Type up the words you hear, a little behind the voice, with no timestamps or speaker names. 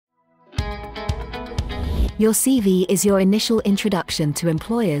Your CV is your initial introduction to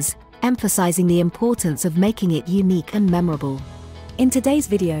employers, emphasizing the importance of making it unique and memorable. In today's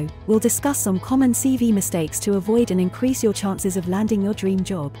video, we'll discuss some common CV mistakes to avoid and increase your chances of landing your dream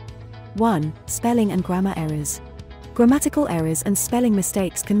job. 1. Spelling and grammar errors. Grammatical errors and spelling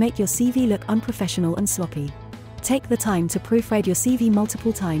mistakes can make your CV look unprofessional and sloppy. Take the time to proofread your CV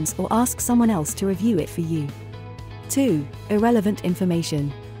multiple times or ask someone else to review it for you. 2. Irrelevant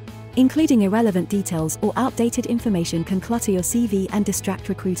information. Including irrelevant details or outdated information can clutter your CV and distract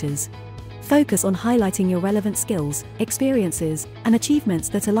recruiters. Focus on highlighting your relevant skills, experiences, and achievements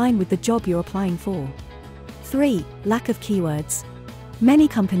that align with the job you're applying for. 3. Lack of keywords. Many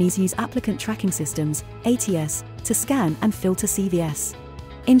companies use applicant tracking systems, ATS, to scan and filter CVs.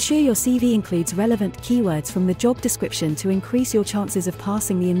 Ensure your CV includes relevant keywords from the job description to increase your chances of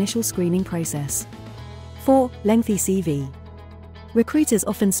passing the initial screening process. 4. Lengthy CV. Recruiters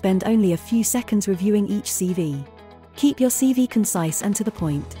often spend only a few seconds reviewing each CV. Keep your CV concise and to the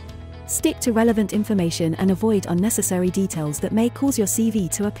point. Stick to relevant information and avoid unnecessary details that may cause your CV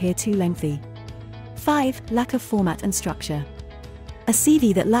to appear too lengthy. 5. Lack of format and structure. A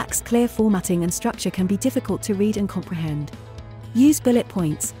CV that lacks clear formatting and structure can be difficult to read and comprehend. Use bullet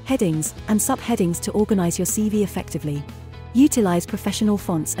points, headings, and subheadings to organize your CV effectively. Utilize professional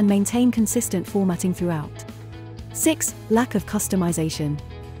fonts and maintain consistent formatting throughout. 6. Lack of customization.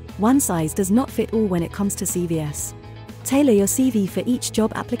 One size does not fit all when it comes to CVs. Tailor your CV for each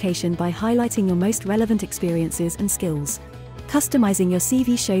job application by highlighting your most relevant experiences and skills. Customizing your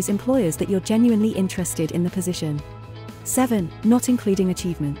CV shows employers that you're genuinely interested in the position. 7. Not including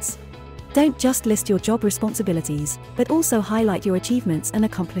achievements. Don't just list your job responsibilities, but also highlight your achievements and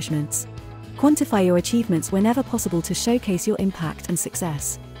accomplishments. Quantify your achievements whenever possible to showcase your impact and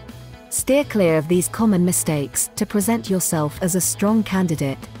success. Steer clear of these common mistakes to present yourself as a strong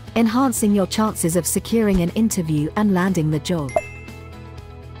candidate, enhancing your chances of securing an interview and landing the job.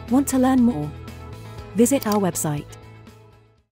 Want to learn more? Visit our website.